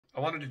I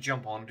wanted to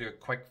jump on and do a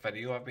quick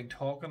video. I've been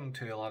talking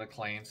to a lot of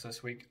clients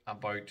this week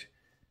about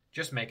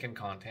just making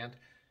content.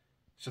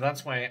 So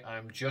that's why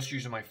I'm just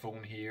using my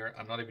phone here.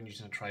 I'm not even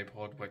using a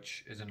tripod,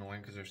 which is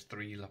annoying because there's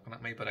three looking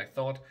at me. But I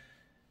thought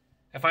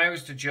if I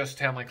was to just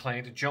tell my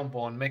client to jump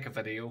on, make a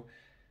video,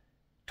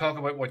 talk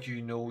about what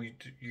you know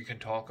you can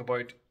talk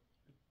about,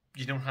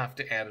 you don't have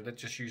to edit it,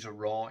 just use a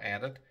raw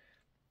edit.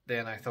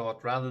 Then I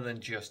thought rather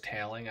than just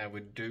telling, I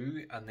would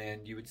do, and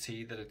then you would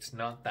see that it's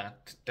not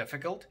that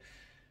difficult.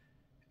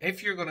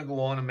 If you're going to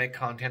go on and make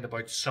content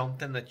about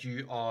something that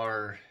you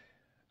are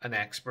an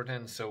expert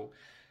in, so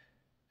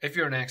if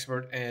you're an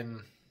expert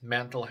in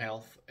mental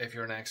health, if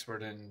you're an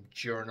expert in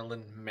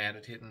journaling,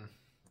 meditating,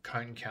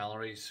 counting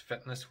calories,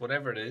 fitness,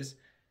 whatever it is,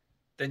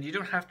 then you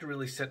don't have to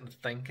really sit and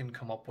think and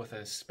come up with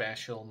a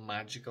special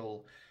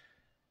magical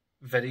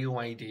video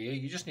idea.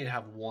 You just need to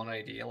have one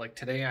idea. Like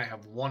today I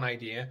have one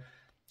idea,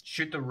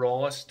 shoot the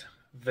rawest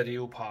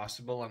video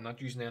possible. I'm not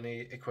using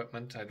any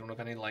equipment. I don't have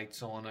any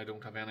lights on. I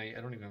don't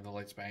even have the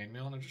lights behind me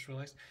on. I just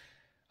realized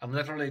I'm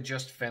literally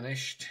just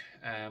finished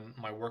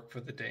my work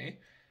for the day.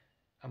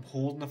 I'm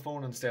holding the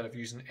phone instead of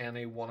using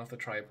any one of the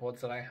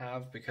tripods that I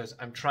have because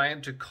I'm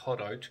trying to cut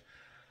out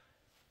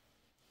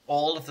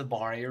all of the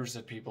barriers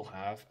that people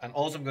have. And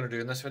all I'm going to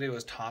do in this video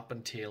is top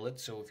and tail it.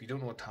 So if you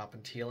don't know what top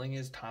and tailing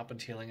is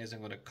I'm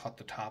going to cut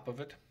the top of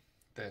it,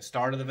 the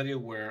start of the video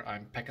where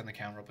I'm picking the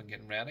camera up and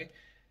getting ready.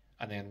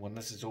 And then when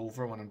this is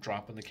over, when I'm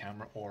dropping the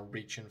camera or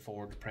reaching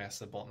forward to press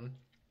the button,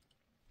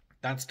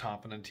 that's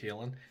topping and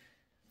tailing.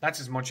 That's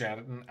as much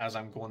editing as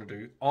I'm going to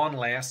do,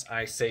 unless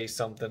I say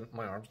something.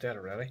 My arm's dead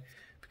already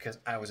because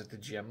I was at the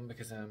gym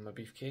because I'm a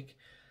beefcake.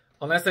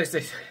 Unless I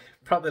say,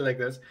 probably like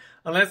this,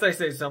 unless I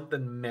say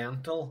something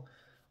mental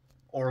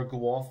or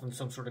go off on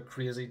some sort of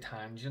crazy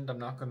tangent, I'm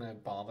not going to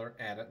bother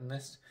editing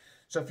this.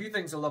 So a few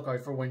things to look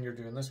out for when you're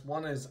doing this.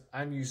 One is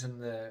I'm using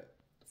the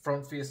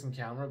front-facing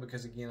camera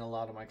because again a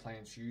lot of my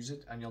clients use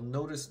it, and you'll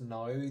notice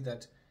now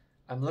that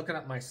I'm looking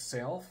at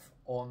myself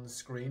on the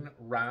screen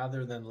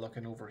rather than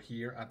looking over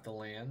here at the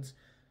lens.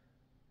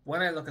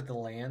 When I look at the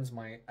lens,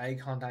 my eye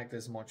contact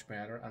is much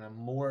better and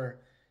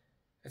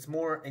it's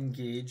more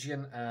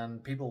engaging,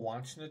 and people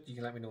watching it, you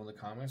can let me know in the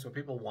comments, but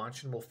people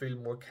watching will feel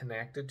more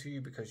connected to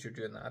you because you're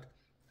doing that.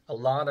 A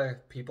lot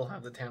of people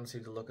have the tendency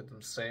to look at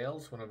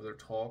themselves whenever they're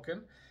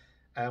talking,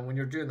 and when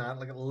you're doing that,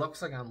 like, it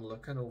looks like I'm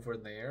looking over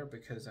there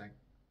because I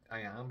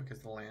am,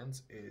 because the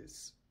lens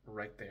is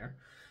right there.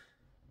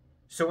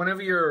 So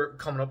whenever you're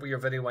coming up with your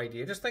video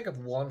idea, just think of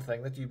one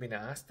thing that you've been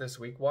asked this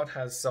week. What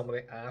has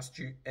somebody asked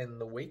you in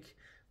the week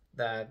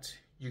that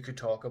you could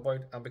talk about?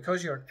 And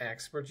because you're an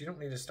expert, you don't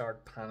need to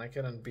start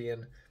panicking and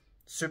being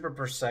super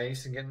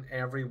precise and getting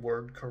every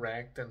word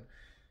correct and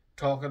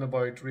talking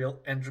about real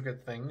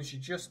intricate things. You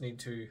just need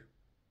to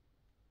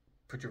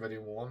put your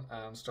video on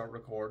and start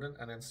recording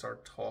and then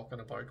start talking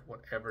about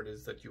whatever it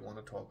is that you want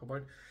to talk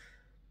about.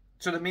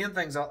 So the main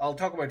things, I'll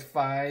talk about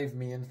 5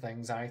 main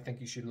things I think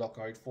you should look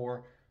out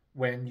for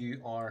when you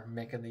are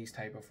making these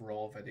type of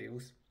raw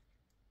videos.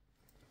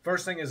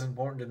 First thing is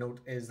important to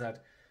note is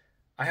that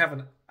I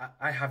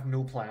have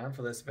no plan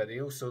for this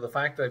video. So the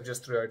fact that I've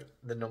just threw out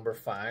the number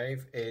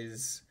 5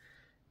 is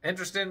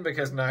interesting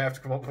because now I have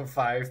to come up with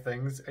 5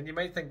 things. And you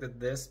might think that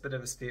this bit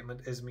of a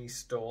statement is me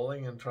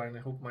stalling and trying to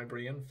hope my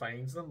brain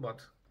finds them,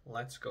 but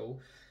let's go.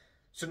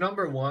 So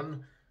number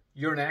 1,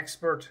 you're an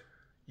expert.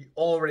 You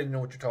already know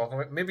what you're talking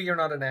about. Maybe you're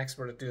not an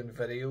expert at doing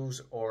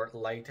videos or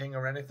lighting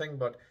or anything,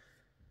 but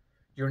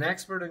you're an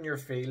expert in your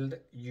field.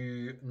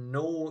 You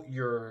know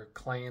your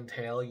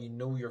clientele, you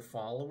know your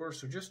followers.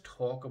 So just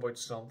talk about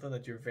something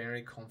that you're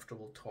very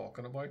comfortable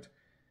talking about.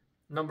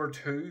 Number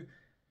 2,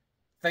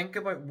 think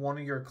about one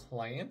of your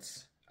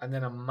clients and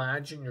then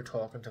imagine you're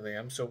talking to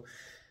them. So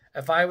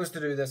if I was to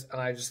do this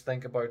and I just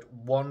think about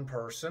one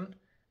person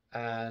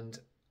and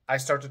I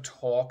start to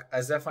talk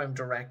as if I'm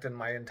directing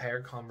my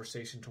entire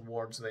conversation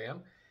towards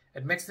them,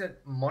 it makes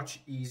it much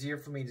easier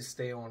for me to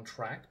stay on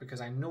track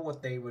because I know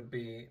what they would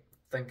be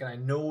thinking. I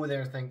know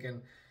they're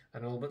thinking, I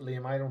know, but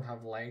Liam, I don't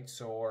have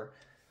lights, or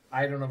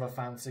I don't have a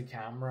fancy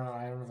camera,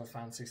 I don't have a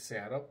fancy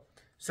setup.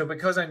 So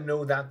because I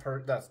know that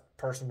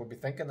person would be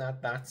thinking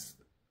that's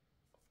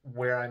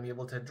where I'm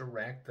able to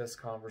direct this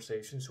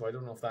conversation. So I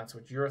don't know if that's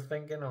what you're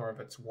thinking or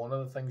if it's one of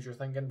the things you're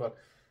thinking, but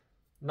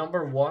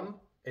number 1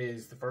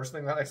 is the first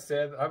thing that I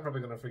said. I'm probably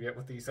going to forget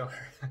what these are.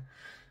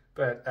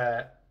 But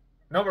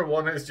number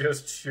 1 is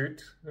just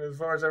shoot, as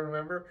far as I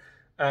remember.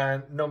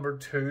 And number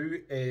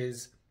 2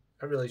 is,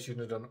 I really shouldn't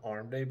have done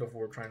arm day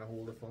before trying to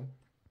hold the phone.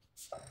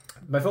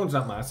 My phone's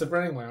not massive or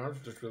anything, my arms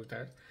are just really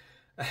tired.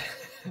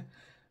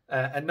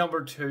 And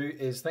number 2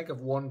 is think of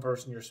one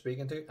person you're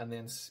speaking to and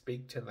then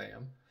speak to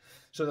them.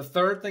 So the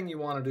third thing you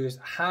want to do is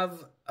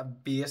have a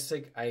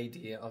basic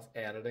idea of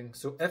editing.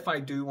 So if I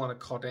do want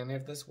to cut any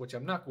of this, which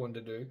I'm not going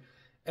to do,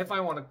 if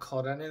I want to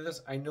cut any of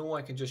this, I know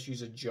I can just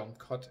use a jump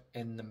cut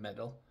in the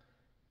middle.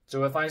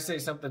 So if I say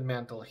something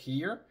mental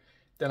here,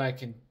 then I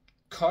can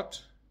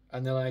cut,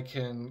 and then I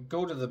can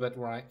go to the bit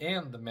where I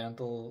end the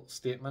mental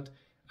statement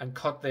and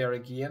cut there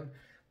again.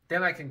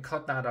 Then I can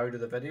cut that out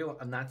of the video,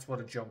 and that's what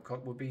a jump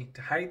cut would be.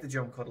 To hide the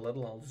jump cut a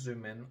little, I'll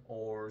zoom in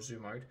or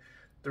zoom out.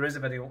 There is a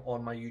video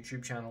on my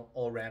YouTube channel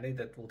already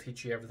that will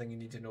teach you everything you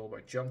need to know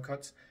about jump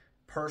cuts.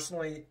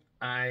 Personally,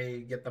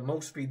 I get the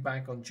most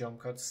feedback on jump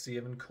cuts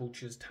saving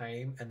coaches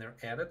time in their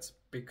edits,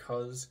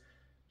 because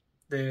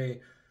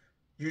they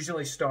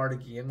usually start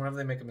again. Whenever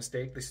they make a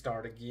mistake, they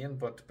start again,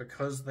 but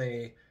because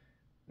they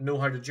know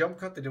how to jump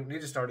cut, they don't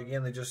need to start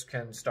again. They just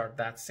can start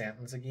that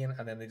sentence again,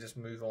 and then they just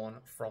move on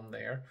from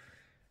there.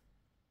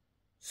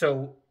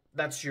 So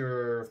that's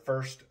your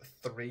first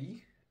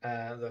three.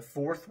 The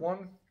fourth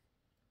one,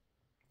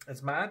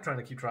 it's mad trying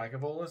to keep track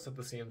of all this at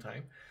the same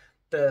time.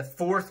 The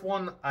fourth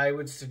one I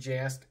would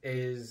suggest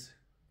is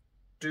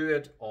do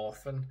it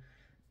often.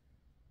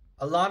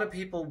 A lot of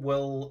people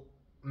will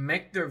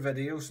make their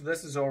video, so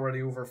this is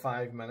already over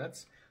 5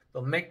 minutes.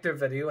 They'll make their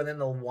video and then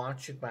they'll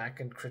watch it back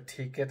and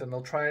critique it, and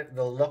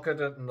they'll look at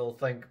it and they'll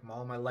think,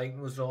 "Oh, my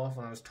lighting was off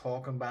and I was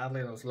talking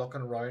badly and I was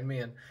looking around me,"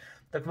 and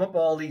they come up with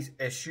all these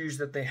issues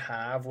that they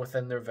have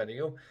within their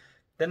video.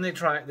 Then they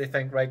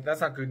think, right, that's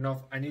not good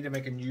enough, I need to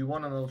make a new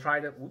one, and they'll try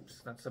to,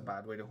 oops, that's a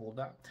bad way to hold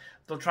that.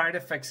 They'll try to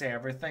fix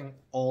everything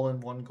all in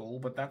one go,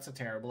 but that's a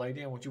terrible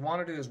idea. What you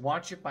want to do is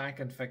watch it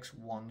back and fix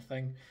one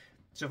thing.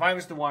 So if I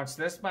was to watch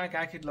this back,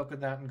 I could look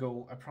at that and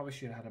go, I probably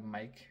should have had a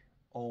mic.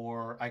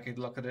 Or I could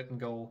look at it and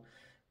go,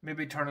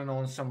 maybe turning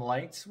on some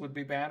lights would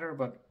be better,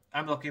 but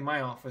I'm lucky my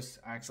office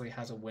actually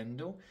has a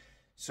window.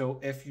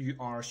 So if you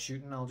are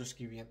shooting, I'll just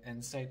give you an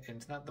insight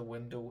into that. The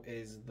window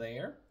is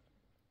there.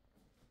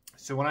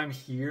 So when I'm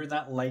here,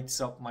 that lights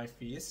up my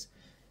face.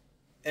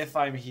 If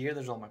I'm here,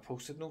 there's all my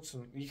post-it notes.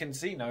 And you can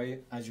see now,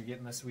 as you're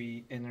getting this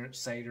wee inner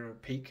side or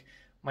peek,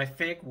 my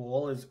fake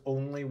wall is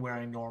only where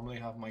I normally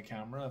have my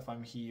camera. If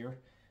I'm here,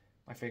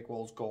 my fake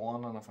wall's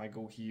gone. And if I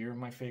go here,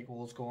 my fake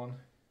wall's gone.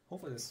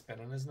 Hopefully this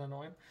spinning isn't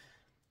annoying.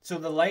 So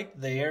the light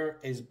there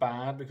is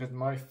bad because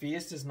my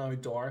face is now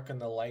dark and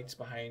the light's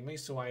behind me.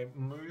 So I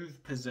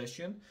move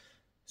position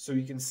so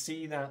you can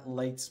see that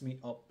lights me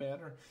up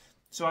better.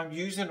 So I'm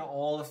using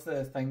all of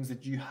the things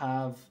that you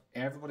have.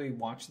 Everybody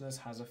watching this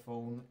has a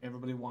phone.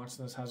 Everybody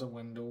watching this has a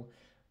window.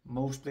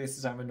 Most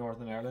places, I'm in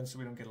Northern Ireland, so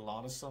we don't get a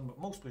lot of sun, but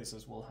most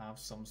places will have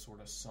some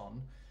sort of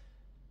sun.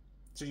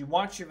 So you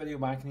watch your video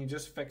back and you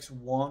just fix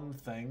one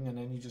thing, and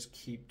then you just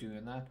keep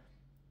doing that.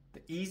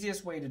 The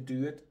easiest way to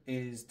do it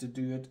is to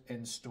do it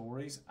in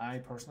stories. I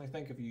personally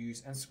think if you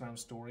use Instagram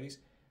stories,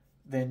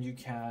 then you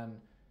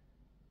can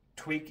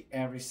tweak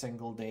every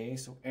single day.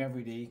 So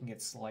every day you can get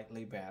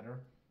slightly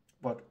better.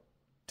 But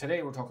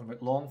today we're talking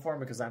about long form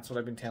because that's what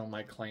I've been telling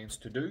my clients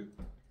to do.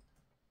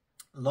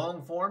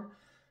 Long form.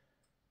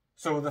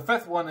 So the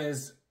fifth one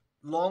is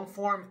long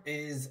form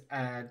is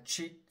a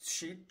cheat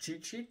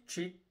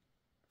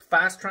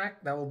fast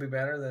track. That will be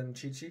better than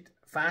cheat sheet.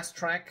 Fast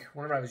track.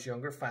 Whenever I was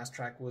younger, fast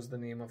track was the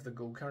name of the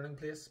go-karting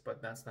place,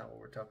 but that's not what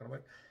we're talking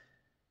about.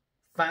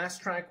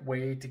 Fast track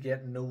way to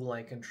get know,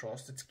 like, and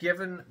trust. It's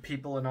given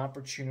people an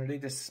opportunity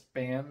to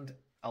spend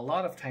a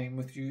lot of time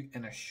with you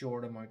in a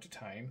short amount of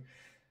time.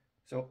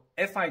 So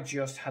if I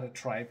just had a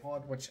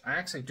tripod, which I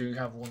actually do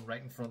have one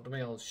right in front of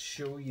me, I'll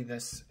show you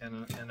this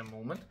in a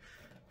moment.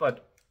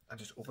 But I'm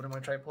just opening my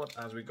tripod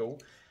as we go.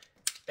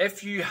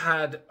 If you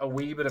had a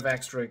wee bit of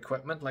extra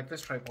equipment, like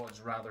this tripod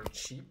is rather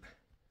cheap.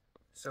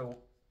 So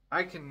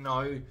I can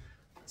now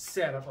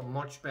set up a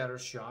much better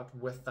shot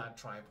with that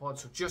tripod.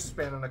 So just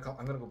spending I'm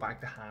going to go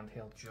back to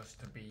handheld just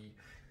to be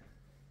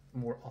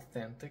more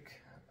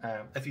authentic.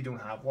 If you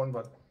don't have one,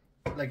 but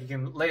like you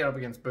can lay it up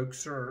against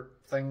books or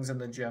things in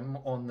the gym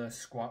on the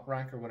squat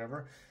rack or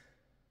whatever.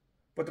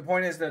 But the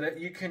point is that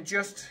you can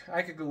just,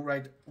 I could go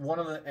right. One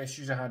of the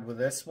issues I had with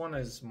this one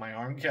is my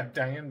arm kept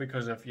dying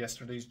because of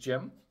yesterday's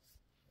gym.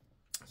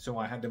 So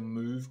I had to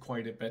move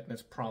quite a bit, and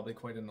it's probably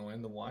quite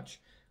annoying to watch.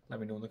 Let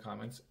me know in the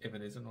comments if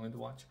it is annoying to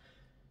watch.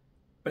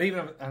 But even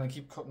if, and I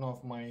keep cutting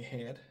off my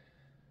head,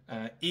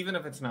 even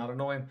if it's not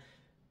annoying,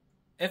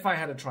 if I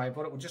had a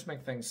tripod, it would just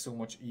make things so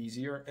much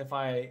easier. If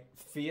I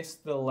face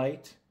the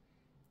light,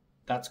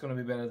 that's going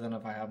to be better than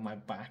if I have my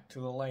back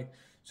to the light.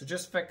 So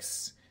just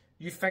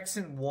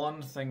fixing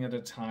one thing at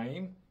a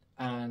time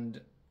and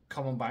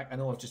coming back. I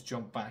know I've just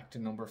jumped back to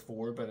number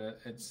 4, but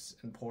it's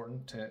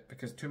important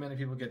because too many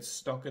people get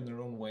stuck in their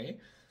own way.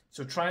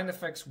 So trying to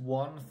fix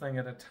one thing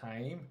at a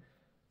time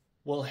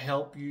will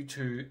help you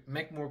to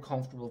make more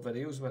comfortable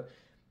videos. But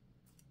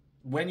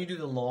when you do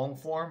the long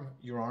form,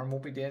 your arm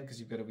won't be dead because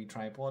you've got a wee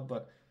tripod.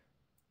 But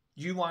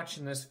you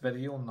watching this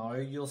video now,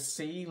 you'll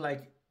see,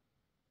 like,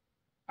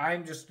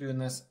 I'm just doing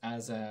this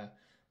as a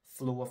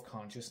flow of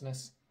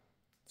consciousness.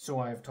 So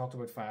I've talked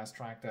about fast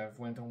track. I've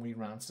went on wee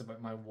rants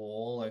about my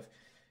wall.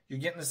 You're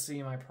getting to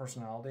see my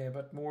personality a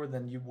bit more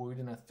than you would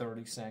in a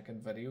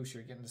 30-second video. So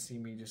you're getting to see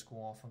me just go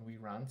off on wee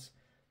rants.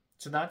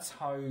 So that's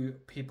how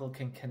people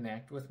can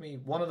connect with me.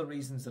 One of the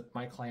reasons that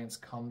my clients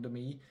come to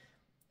me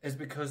is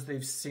because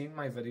they've seen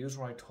my videos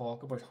where I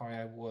talk about how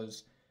I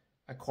was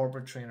a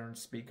corporate trainer and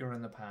speaker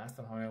in the past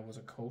and how I was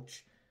a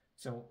coach.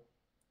 So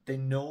they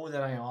know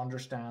that I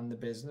understand the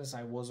business.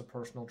 I was a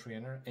personal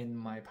trainer in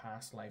my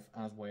past life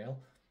as well.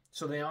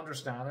 So they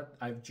understand it.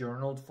 I've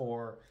journaled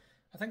for,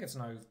 I think it's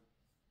now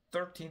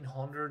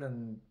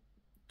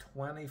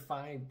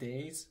 1,325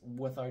 days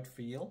without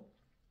fail,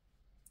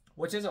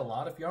 which is a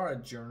lot. If you're a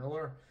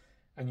journaler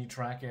and you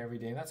track every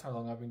day, that's how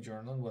long I've been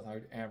journaling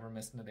without ever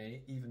missing a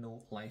day, even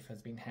though life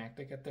has been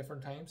hectic at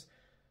different times.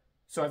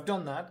 So I've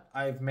done that.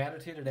 I've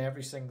meditated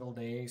every single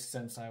day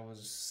since I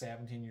was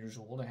 17 years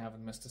old. I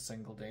haven't missed a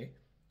single day.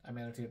 I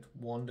meditate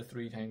 1 to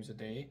 3 times a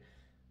day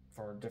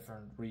for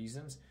different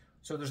reasons.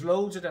 So there's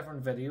loads of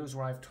different videos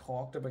where I've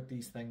talked about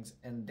these things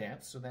in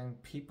depth. So then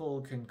people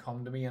can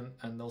come to me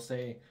and they'll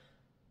say,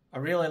 I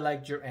really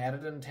liked your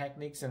editing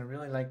techniques and I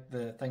really liked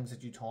the things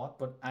that you taught,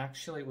 but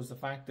actually it was the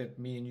fact that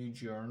me and you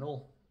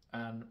journal,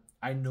 and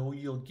I know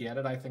you'll get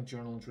it. I think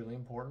journaling is really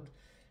important,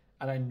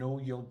 and I know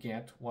you'll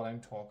get what I'm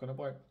talking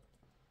about.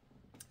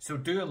 So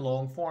doing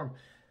long form,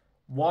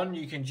 one,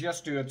 you can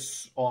just do it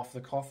off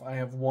the cuff. I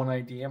have one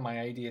idea. My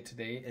idea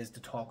today is to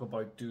talk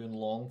about doing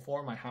long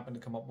form. I happen to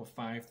come up with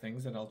 5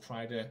 things that I'll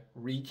try to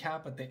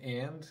recap at the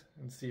end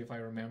and see if I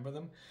remember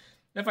them.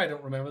 If I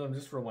don't remember them,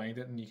 just rewind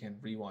it and you can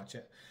rewatch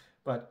it.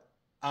 But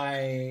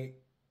my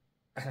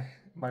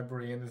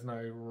brain is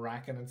now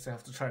racking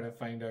itself to try to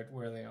find out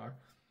where they are.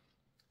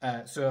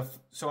 So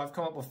I've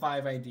come up with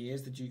 5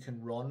 ideas that you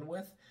can run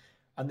with,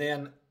 and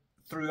then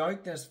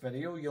throughout this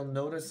video, you'll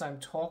notice I'm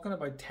talking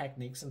about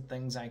techniques and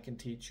things I can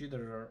teach you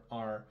that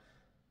are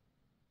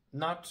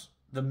not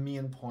the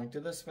main point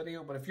of this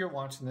video. But if you're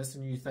watching this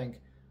and you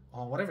think,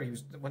 oh, whatever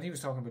when he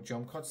was talking about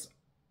jump cuts,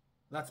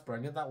 that's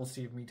brilliant, that will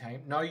save me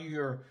time. Now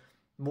you're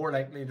more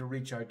likely to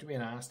reach out to me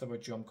and ask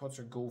about jump cuts,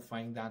 or go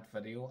find that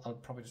video. I'll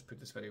probably just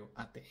put this video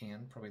at the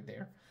end, probably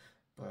there,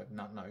 but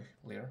not now,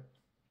 later.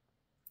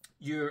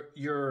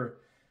 You're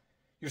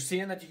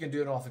seeing that you can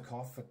do it off the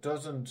cuff. It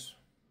doesn't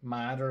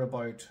matter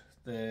about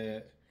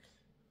the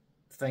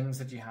things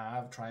that you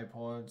have,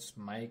 tripods,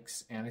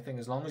 mics, anything.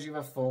 As long as you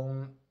have a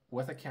phone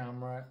with a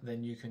camera,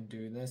 then you can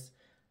do this.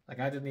 Like,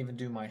 I didn't even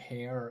do my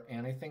hair or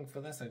anything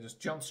for this. I just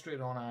jumped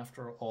straight on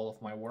after all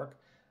of my work.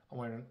 I'm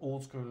wearing an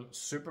old school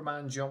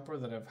Superman jumper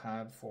that I've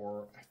had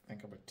for, I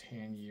think, about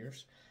 10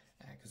 years.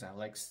 Because I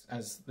like,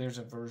 there's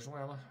a version,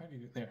 well, how do you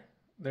do it there?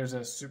 There's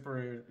a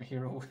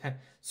superhero,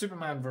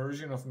 Superman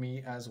version of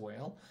me as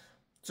well.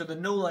 So the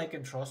know, like,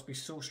 and trust be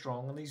so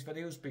strong in these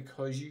videos,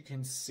 because you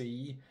can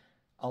see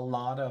a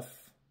lot of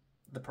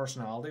the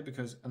personality.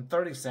 Because in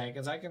 30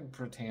 seconds, I can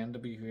pretend to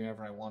be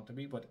whoever I want to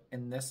be. But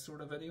in this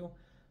sort of video,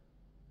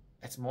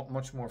 it's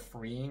much more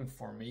freeing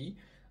for me.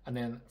 And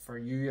then for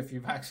you, if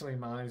you've actually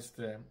managed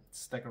to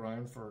stick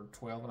around for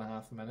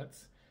 12.5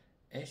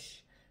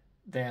 minutes-ish,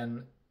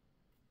 then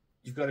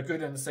you've got a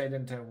good insight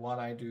into what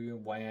I do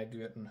and why I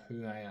do it and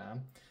who I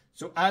am.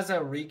 So as a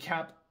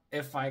recap,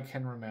 if I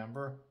can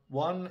remember,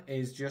 1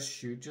 is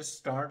just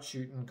start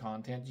shooting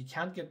content. You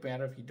can't get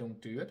better if you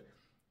don't do it.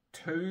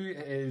 2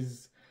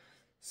 is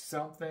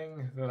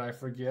something that I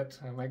forget.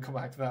 I might come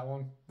back to that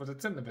one, but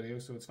it's in the video,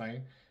 so it's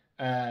fine.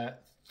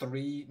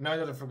 3, now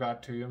that I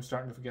forgot 2, I'm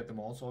starting to forget them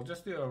all. So I'll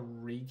just do a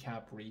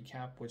recap,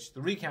 which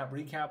the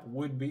recap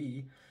would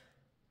be,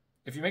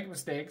 if you make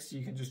mistakes,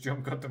 you can just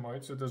jump cut them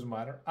out, so it doesn't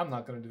matter. I'm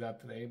not going to do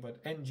that today, but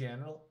in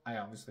general, I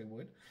obviously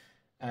would.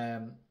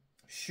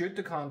 Shoot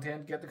the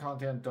content, get the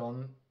content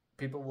done.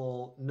 People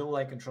will know,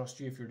 like, and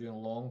trust you if you're doing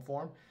long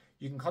form.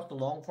 You can cut the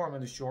long form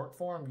into short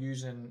form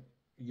using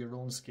your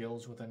own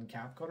skills within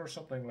CapCut or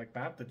something like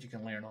that you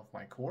can learn off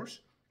my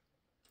course.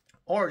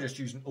 Or just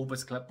using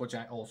Opus Clip, which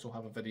I also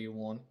have a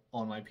video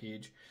on my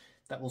page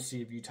that will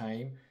save you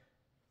time.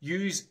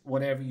 Use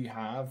whatever you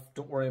have.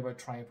 Don't worry about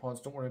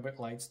tripods, don't worry about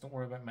lights, don't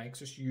worry about mics.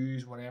 Just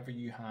use whatever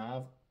you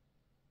have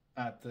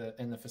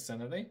in the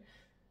vicinity.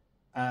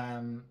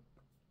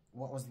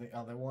 What was the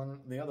other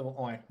one? The other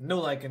one, know,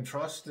 like, and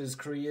trust is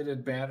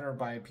created better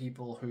by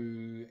people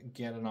who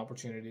get an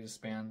opportunity to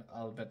spend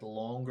a bit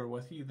longer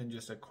with you than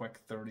just a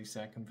quick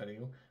 30-second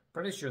video.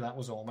 Pretty sure that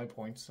was all my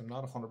points. I'm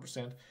not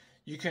 100%.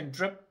 You can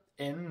drip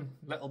in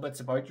little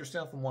bits about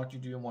yourself and what you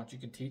do and what you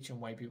can teach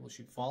and why people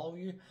should follow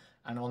you.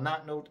 And on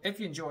that note, if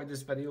you enjoyed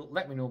this video,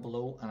 let me know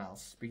below and I'll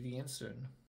speak to you again soon.